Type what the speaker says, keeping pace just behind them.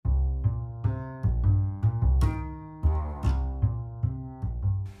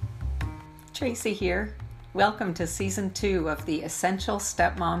Tracy here. Welcome to Season 2 of the Essential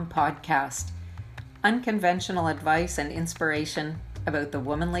Stepmom Podcast. Unconventional advice and inspiration about the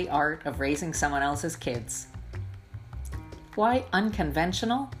womanly art of raising someone else's kids. Why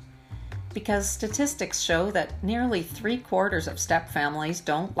unconventional? Because statistics show that nearly 3/4 of step families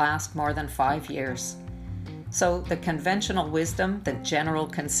don't last more than 5 years. So the conventional wisdom, the general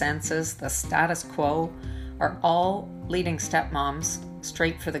consensus, the status quo are all leading stepmoms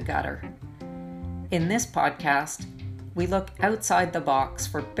straight for the gutter. In this podcast, we look outside the box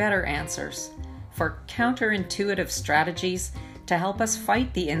for better answers, for counterintuitive strategies to help us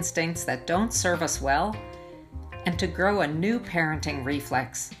fight the instincts that don't serve us well, and to grow a new parenting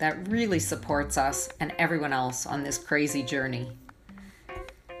reflex that really supports us and everyone else on this crazy journey.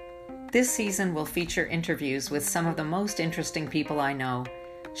 This season will feature interviews with some of the most interesting people I know,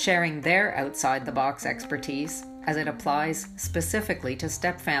 sharing their outside-the-box expertise as it applies specifically to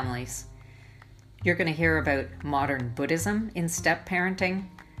step families. You're going to hear about modern Buddhism in step parenting,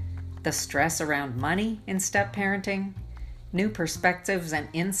 the stress around money in step parenting, new perspectives and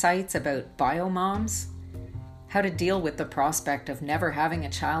insights about biomoms, how to deal with the prospect of never having a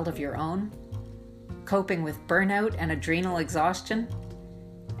child of your own, coping with burnout and adrenal exhaustion,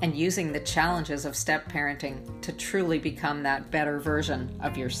 and using the challenges of step parenting to truly become that better version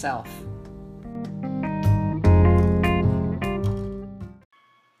of yourself.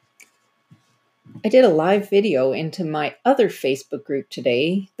 I did a live video into my other Facebook group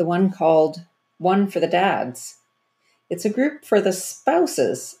today, the one called One for the Dads. It's a group for the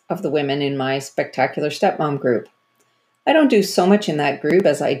spouses of the women in my Spectacular Stepmom group. I don't do so much in that group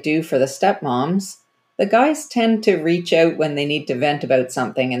as I do for the stepmoms. The guys tend to reach out when they need to vent about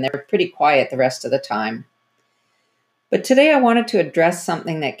something, and they're pretty quiet the rest of the time. But today I wanted to address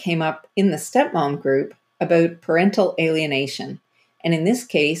something that came up in the stepmom group about parental alienation, and in this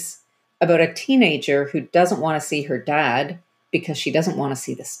case, about a teenager who doesn't want to see her dad because she doesn't want to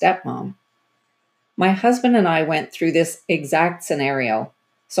see the stepmom. My husband and I went through this exact scenario,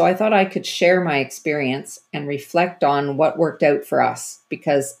 so I thought I could share my experience and reflect on what worked out for us,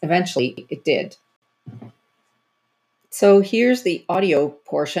 because eventually it did. So here's the audio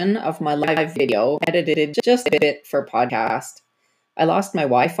portion of my live video, edited just a bit for podcast. I lost my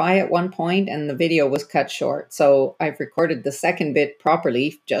Wi-Fi at one point and the video was cut short, so I've recorded the second bit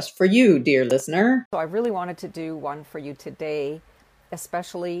properly just for you, dear listener. So I really wanted to do one for you today,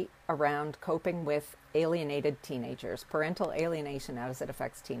 especially around coping with alienated teenagers, parental alienation as it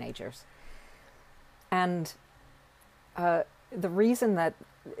affects teenagers. And the reason that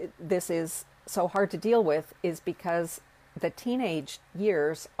this is so hard to deal with is because the teenage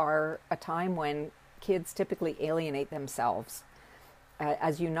years are a time when kids typically alienate themselves.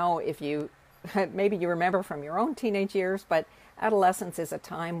 As you know, if you maybe you remember from your own teenage years, but adolescence is a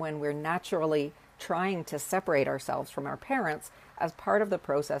time when we're naturally trying to separate ourselves from our parents as part of the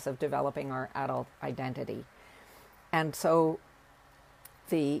process of developing our adult identity. And so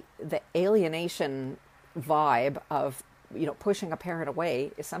the alienation vibe of, pushing a parent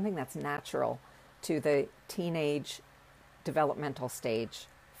away is something that's natural to the teenage developmental stage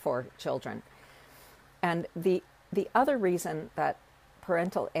for children. And the other reason that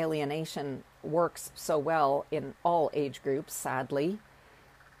parental alienation works so well in all age groups, sadly,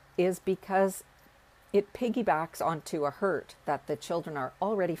 is because it piggybacks onto a hurt that the children are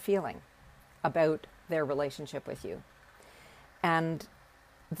already feeling about their relationship with you. And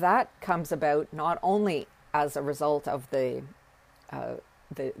that comes about not only as a result of the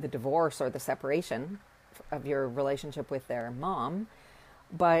divorce or the separation of your relationship with their mom,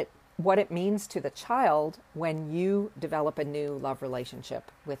 but what it means to the child when you develop a new love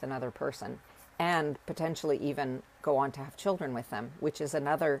relationship with another person and potentially even go on to have children with them, which is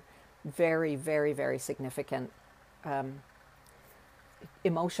another very, very, very significant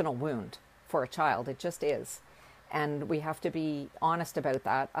emotional wound for a child. It just is. And we have to be honest about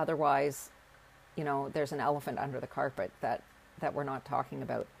that. Otherwise, there's an elephant under the carpet that we're not talking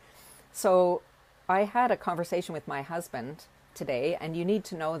about. So I had a conversation with my husband today, and you need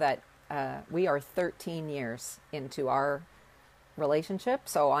to know that we are 13 years into our relationship.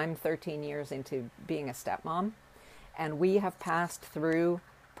 So I'm 13 years into being a stepmom, and we have passed through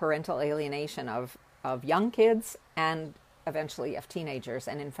parental alienation of young kids and eventually of teenagers.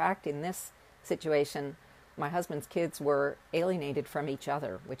 And in fact, in this situation, my husband's kids were alienated from each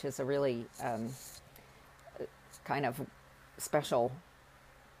other, which is a really kind of special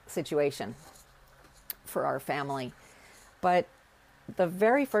situation for our family. But the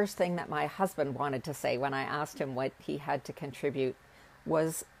very first thing that my husband wanted to say when I asked him what he had to contribute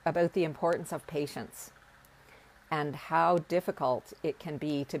was about the importance of patience and how difficult it can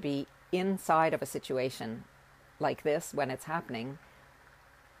be to be inside of a situation like this when it's happening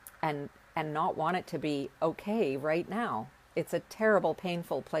and not want it to be okay right now. It's a terrible,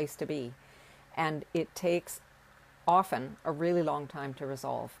 painful place to be. And it takes often a really long time to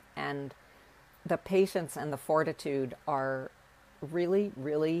resolve. And the patience and the fortitude are really,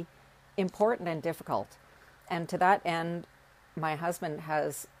 really important and difficult. And to that end, my husband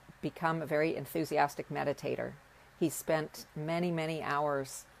has become a very enthusiastic meditator. He spent many, many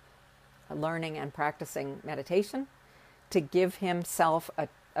hours learning and practicing meditation to give himself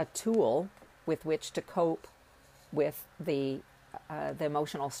a tool with which to cope with the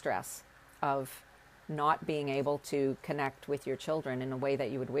emotional stress of not being able to connect with your children in a way that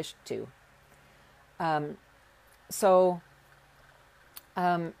you would wish to.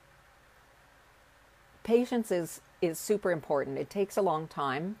 Patience is super important. It takes a long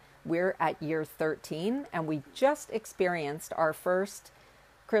time. We're at year 13, and we just experienced our first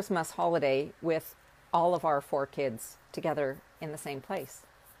Christmas holiday with all of our 4 kids together in the same place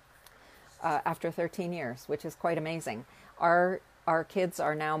after 13 years, which is quite amazing. Our kids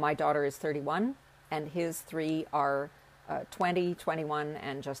are now, my daughter is 31, and his 3 are 20, 21,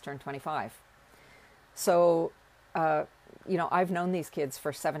 and just turned 25. So, I've known these kids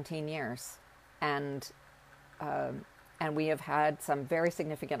for 17 years, and we have had some very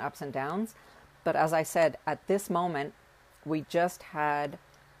significant ups and downs. But as I said, at this moment, we just had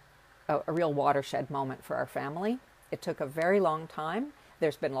a real watershed moment for our family. It took a very long time.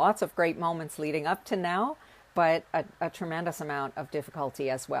 There's been lots of great moments leading up to now, but a tremendous amount of difficulty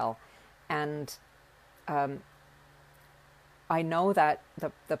as well. And I know that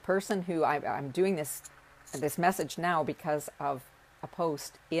the person who I'm doing this message now because of a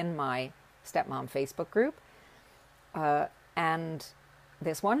post in my stepmom Facebook group. And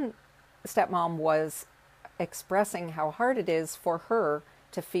this one stepmom was expressing how hard it is for her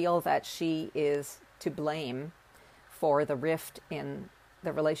to feel that she is to blame for the rift in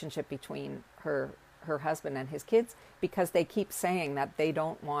the relationship between her husband and his kids, because they keep saying that they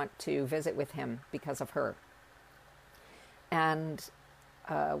don't want to visit with him because of her. And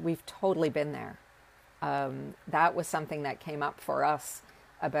we've totally been there. That was something that came up for us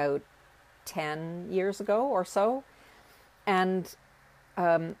about 10 years ago or so. And,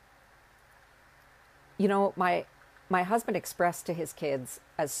 my husband expressed to his kids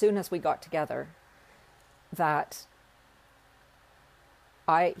as soon as we got together that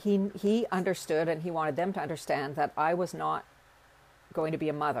he understood, and he wanted them to understand, that I was not going to be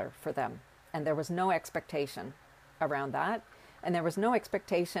a mother for them. And there was no expectation around that. And there was no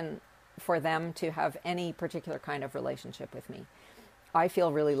expectation for them to have any particular kind of relationship with me. I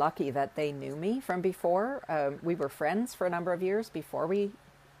feel really lucky that they knew me from before. We were friends for a number of years before we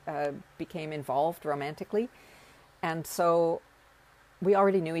became involved romantically. And so we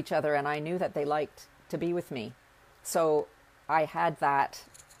already knew each other, and I knew that they liked to be with me. So I had that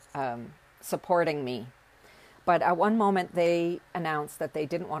supporting me. But at one moment they announced that they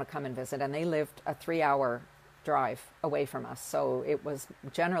didn't want to come and visit, and they lived a 3-hour drive away from us. So it was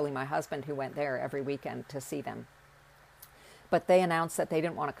generally my husband who went there every weekend to see them. But they announced that they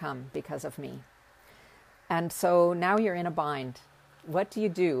didn't want to come because of me. And so now you're in a bind. What do you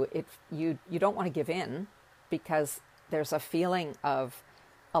do if you don't want to give in, because there's a feeling of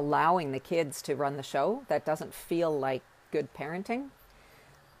allowing the kids to run the show that doesn't feel like good parenting.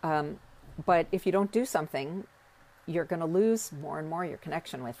 But if you don't do something, you're going to lose more and more your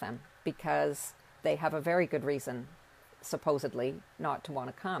connection with them, because they have a very good reason, supposedly, not to want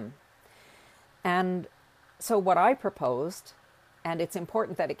to come. And so what I proposed, and it's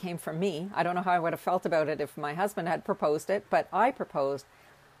important that it came from me. I don't know how I would have felt about it if my husband had proposed it, but I proposed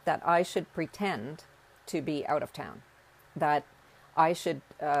that I should pretend to be out of town, that I should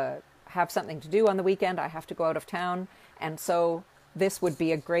have something to do on the weekend. I have to go out of town. And so this would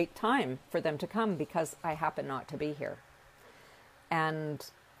be a great time for them to come because I happen not to be here. And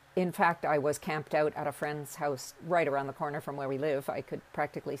in fact, I was camped out at a friend's house right around the corner from where we live. I could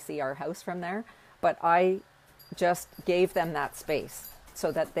practically see our house from there. But I just gave them that space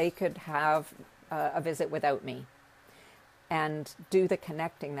so that they could have a visit without me and do the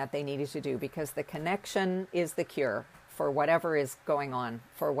connecting that they needed to do, because the connection is the cure for whatever is going on,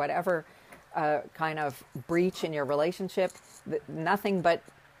 for whatever kind of breach in your relationship. Nothing but,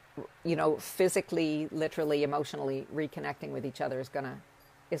 physically, literally, emotionally reconnecting with each other is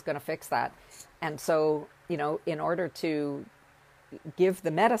gonna fix that. And so, in order to give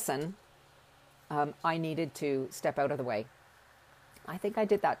the medicine, I needed to step out of the way. I think I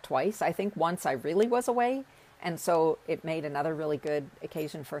did that twice. I think once I really was away, and so it made another really good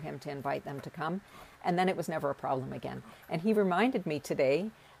occasion for him to invite them to come. And then it was never a problem again. And he reminded me today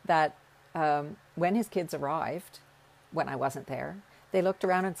that when his kids arrived, when I wasn't there, they looked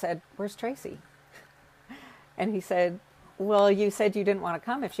around and said, "Where's Tracy?" And he said, "Well, you said you didn't want to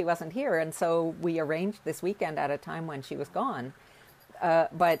come if she wasn't here, and so we arranged this weekend at a time when she was gone."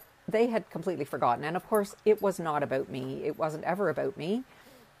 But they had completely forgotten. And of course, it was not about me. It wasn't ever about me.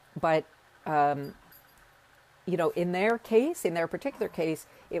 But, in their case, in their particular case,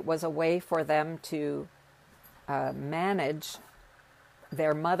 it was a way for them to manage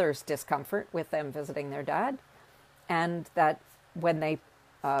their mother's discomfort with them visiting their dad. And that when they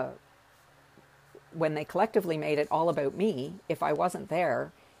collectively made it all about me, if I wasn't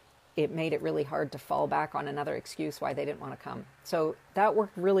there, it made it really hard to fall back on another excuse why they didn't want to come. So that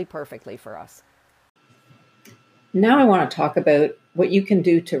worked really perfectly for us. Now I want to talk about what you can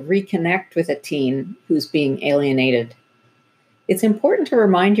do to reconnect with a teen who's being alienated. It's important to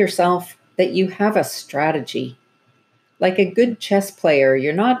remind yourself that you have a strategy. Like a good chess player,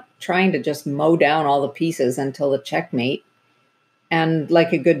 you're not trying to just mow down all the pieces until the checkmate. And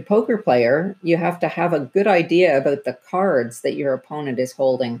like a good poker player, you have to have a good idea about the cards that your opponent is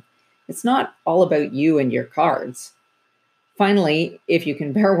holding. It's not all about you and your cards. Finally, if you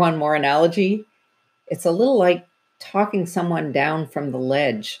can bear one more analogy, it's a little like talking someone down from the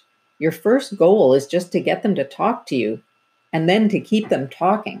ledge. Your first goal is just to get them to talk to you and then to keep them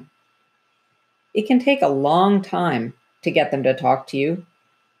talking. It can take a long time to get them to talk to you,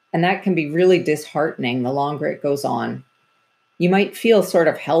 and that can be really disheartening the longer it goes on. You might feel sort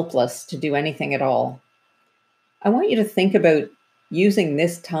of helpless to do anything at all. I want you to think about using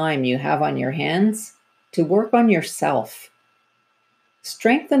this time you have on your hands to work on yourself.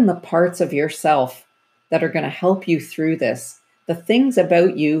 Strengthen the parts of yourself that are going to help you through this, the things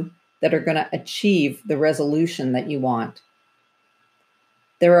about you that are going to achieve the resolution that you want.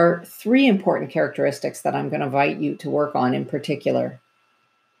 There are 3 important characteristics that I'm going to invite you to work on in particular.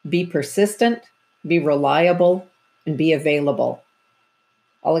 Be persistent, be reliable, and be available.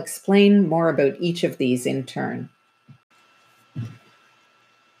 I'll explain more about each of these in turn.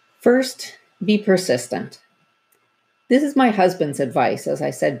 First, be persistent. This is my husband's advice, as I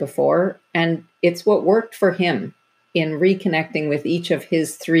said before, and it's what worked for him in reconnecting with each of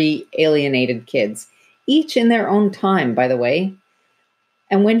his 3 alienated kids, each in their own time, by the way.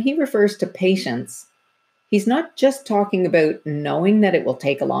 And when he refers to patience, he's not just talking about knowing that it will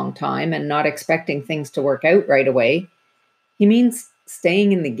take a long time and not expecting things to work out right away. He means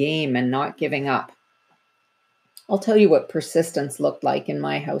staying in the game and not giving up. I'll tell you what persistence looked like in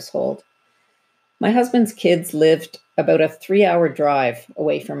my household. My husband's kids lived about a 3-hour drive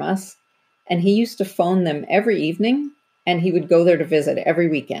away from us, and he used to phone them every evening, and he would go there to visit every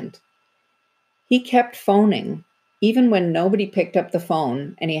weekend. He kept phoning, even when nobody picked up the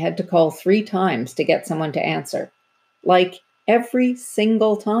phone, and he had to call 3 times to get someone to answer. Like every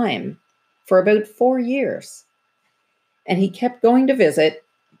single time, for about 4 years. And he kept going to visit,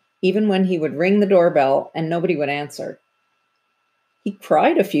 even when he would ring the doorbell and nobody would answer. He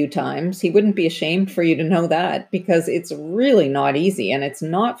cried a few times. He wouldn't be ashamed for you to know that, because it's really not easy and it's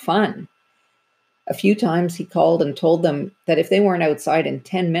not fun. A few times he called and told them that if they weren't outside in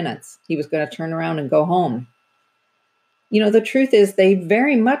 10 minutes, he was going to turn around and go home. The truth is they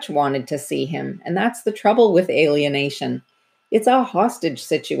very much wanted to see him, and that's the trouble with alienation. It's a hostage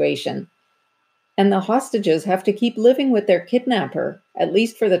situation. And the hostages have to keep living with their kidnapper, at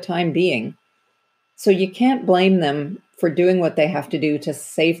least for the time being. So you can't blame them for doing what they have to do to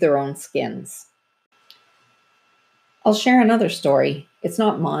save their own skins. I'll share another story. It's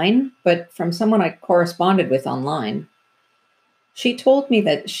not mine, but from someone I corresponded with online. She told me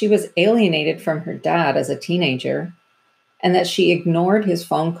that she was alienated from her dad as a teenager, and that she ignored his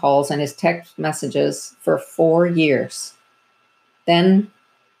phone calls and his text messages for 4 years. Then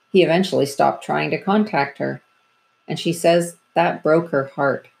he eventually stopped trying to contact her, and she says that broke her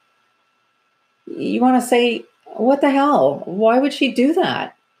heart. You want to say, what the hell? Why would she do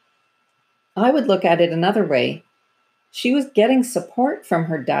that? I would look at it another way. She was getting support from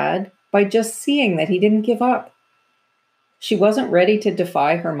her dad by just seeing that he didn't give up. She wasn't ready to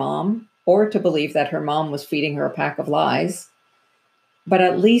defy her mom or to believe that her mom was feeding her a pack of lies, but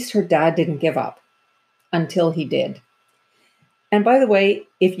at least her dad didn't give up until he did. And by the way,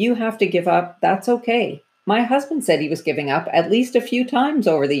 if you have to give up, that's okay. My husband said he was giving up at least a few times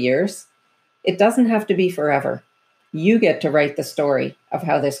over the years. It doesn't have to be forever. You get to write the story of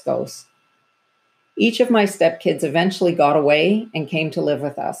how this goes. Each of my stepkids eventually got away and came to live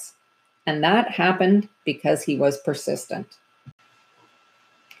with us. And that happened because he was persistent.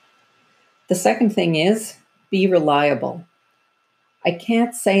 The second thing is, be reliable. I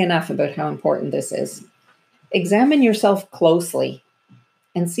can't say enough about how important this is. Examine yourself closely.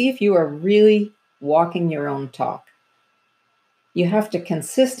 and see if you are really walking your own talk. You have to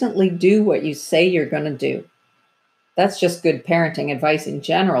consistently do what you say you're going to do. That's just good parenting advice in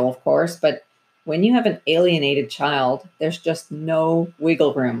general, of course, but when you have an alienated child, there's just no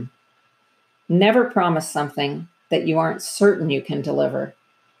wiggle room. Never promise something that you aren't certain you can deliver,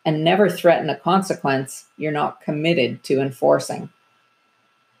 and never threaten a consequence you're not committed to enforcing.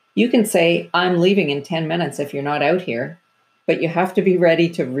 You can say, I'm leaving in 10 minutes if you're not out here, but you have to be ready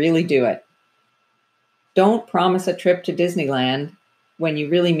to really do it. Don't promise a trip to Disneyland when you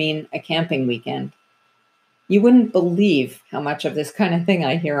really mean a camping weekend. You wouldn't believe how much of this kind of thing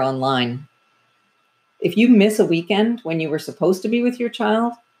I hear online. If you miss a weekend when you were supposed to be with your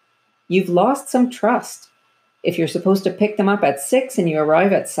child, you've lost some trust. If you're supposed to pick them up at 6 and you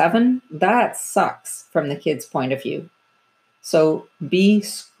arrive at 7, that sucks from the kid's point of view. So be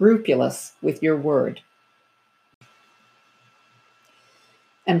scrupulous with your word.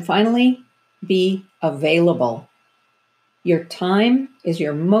 And finally, be available. Your time is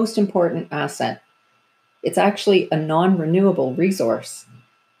your most important asset. It's actually a non-renewable resource.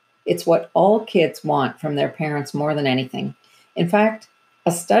 It's what all kids want from their parents more than anything. In fact,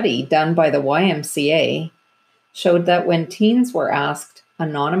 a study done by the YMCA showed that when teens were asked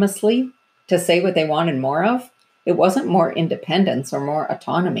anonymously to say what they wanted more of, it wasn't more independence or more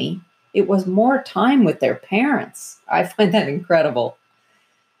autonomy. It was more time with their parents. I find that incredible.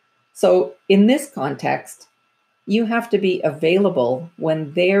 So in this context, you have to be available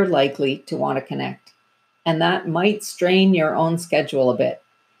when they're likely to want to connect. And that might strain your own schedule a bit.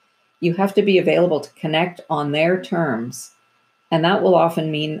 You have to be available to connect on their terms. And that will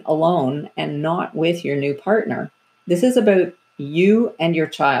often mean alone and not with your new partner. This is about you and your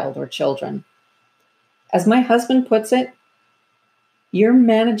child or children. As my husband puts it, you're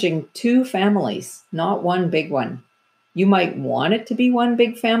managing 2 families, not one big one. You might want it to be one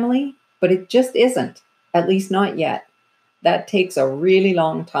big family, but it just isn't, at least not yet. That takes a really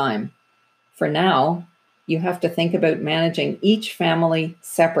long time. For now, you have to think about managing each family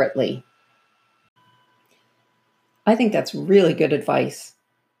separately. I think that's really good advice,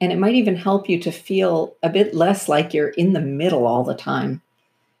 and it might even help you to feel a bit less like you're in the middle all the time.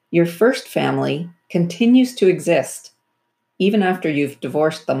 Your first family continues to exist, even after you've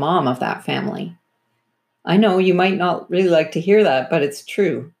divorced the mom of that family. I know you might not really like to hear that, but it's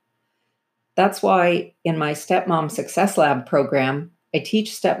true. That's why in my Stepmom Success Lab program, I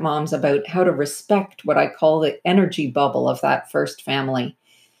teach stepmoms about how to respect what I call the energy bubble of that first family,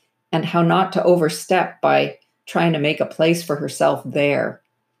 and how not to overstep by trying to make a place for herself there.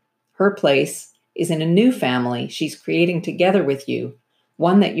 Her place is in a new family she's creating together with you,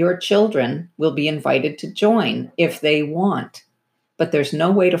 one that your children will be invited to join if they want. But there's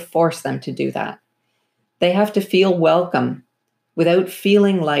no way to force them to do that. They have to feel welcome without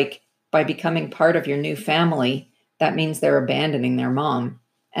feeling like by becoming part of your new family, that means they're abandoning their mom.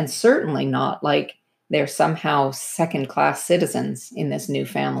 And certainly not like they're somehow second-class citizens in this new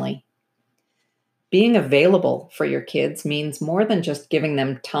family. Being available for your kids means more than just giving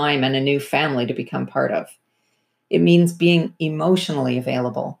them time and a new family to become part of. It means being emotionally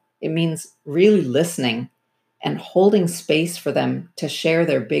available. It means really listening and holding space for them to share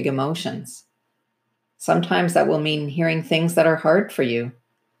their big emotions. Sometimes that will mean hearing things that are hard for you.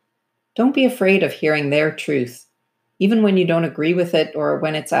 Don't be afraid of hearing their truth, even when you don't agree with it or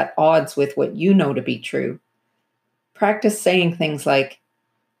when it's at odds with what you know to be true. Practice saying things like,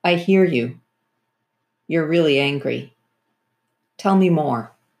 I hear you. You're really angry. Tell me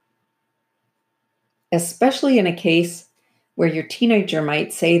more. Especially in a case where your teenager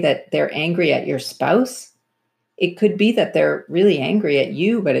might say that they're angry at your spouse, it could be that they're really angry at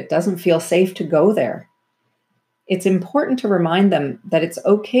you, but it doesn't feel safe to go there. It's important to remind them that it's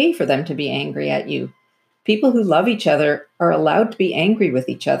okay for them to be angry at you. People who love each other are allowed to be angry with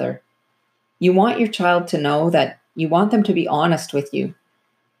each other. You want your child to know that you want them to be honest with you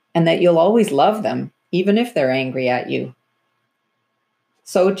and that you'll always love them, even if they're angry at you.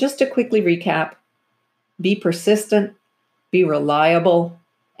 So just to quickly recap, be persistent, be reliable,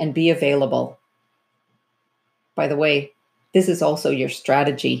 and be available. By the way, this is also your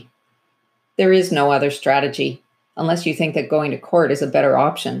strategy. There is no other strategy, unless you think that going to court is a better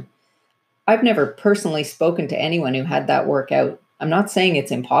option. I've never personally spoken to anyone who had that work out. I'm not saying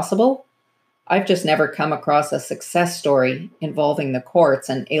it's impossible. I've just never come across a success story involving the courts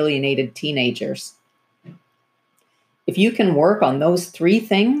and alienated teenagers. If you can work on those 3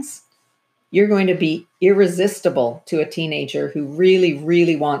 things, you're going to be irresistible to a teenager who really,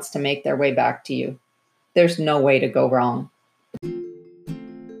 really wants to make their way back to you. There's no way to go wrong.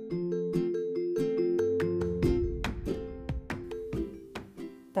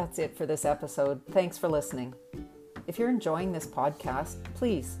 That's it for this episode. Thanks for listening. If you're enjoying this podcast,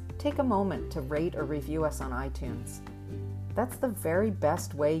 please take a moment to rate or review us on iTunes. That's the very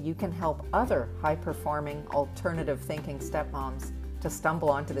best way you can help other high-performing, alternative-thinking stepmoms to stumble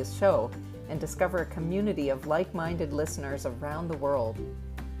onto this show and discover a community of like-minded listeners around the world.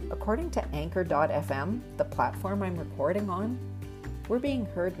 According to Anchor.fm, the platform I'm recording on, we're being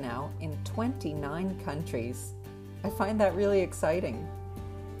heard now in 29 countries. I find that really exciting.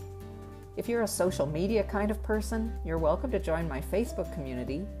 If you're a social media kind of person, you're welcome to join my Facebook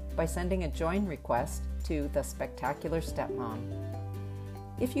community by sending a join request to The Spectacular Stepmom.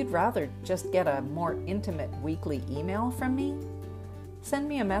 If you'd rather just get a more intimate weekly email from me, send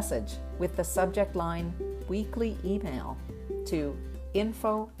me a message with the subject line weekly email to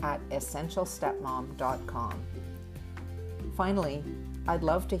info@essentialstepmom.com. Finally, I'd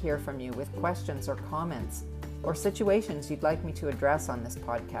love to hear from you with questions or comments or situations you'd like me to address on this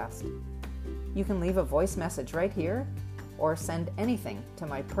podcast. You can leave a voice message right here or send anything to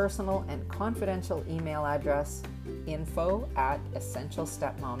my personal and confidential email address,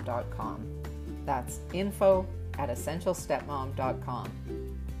 info@essentialstepmom.com. That's info@essentialstepmom.com.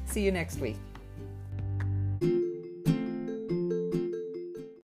 See you next week.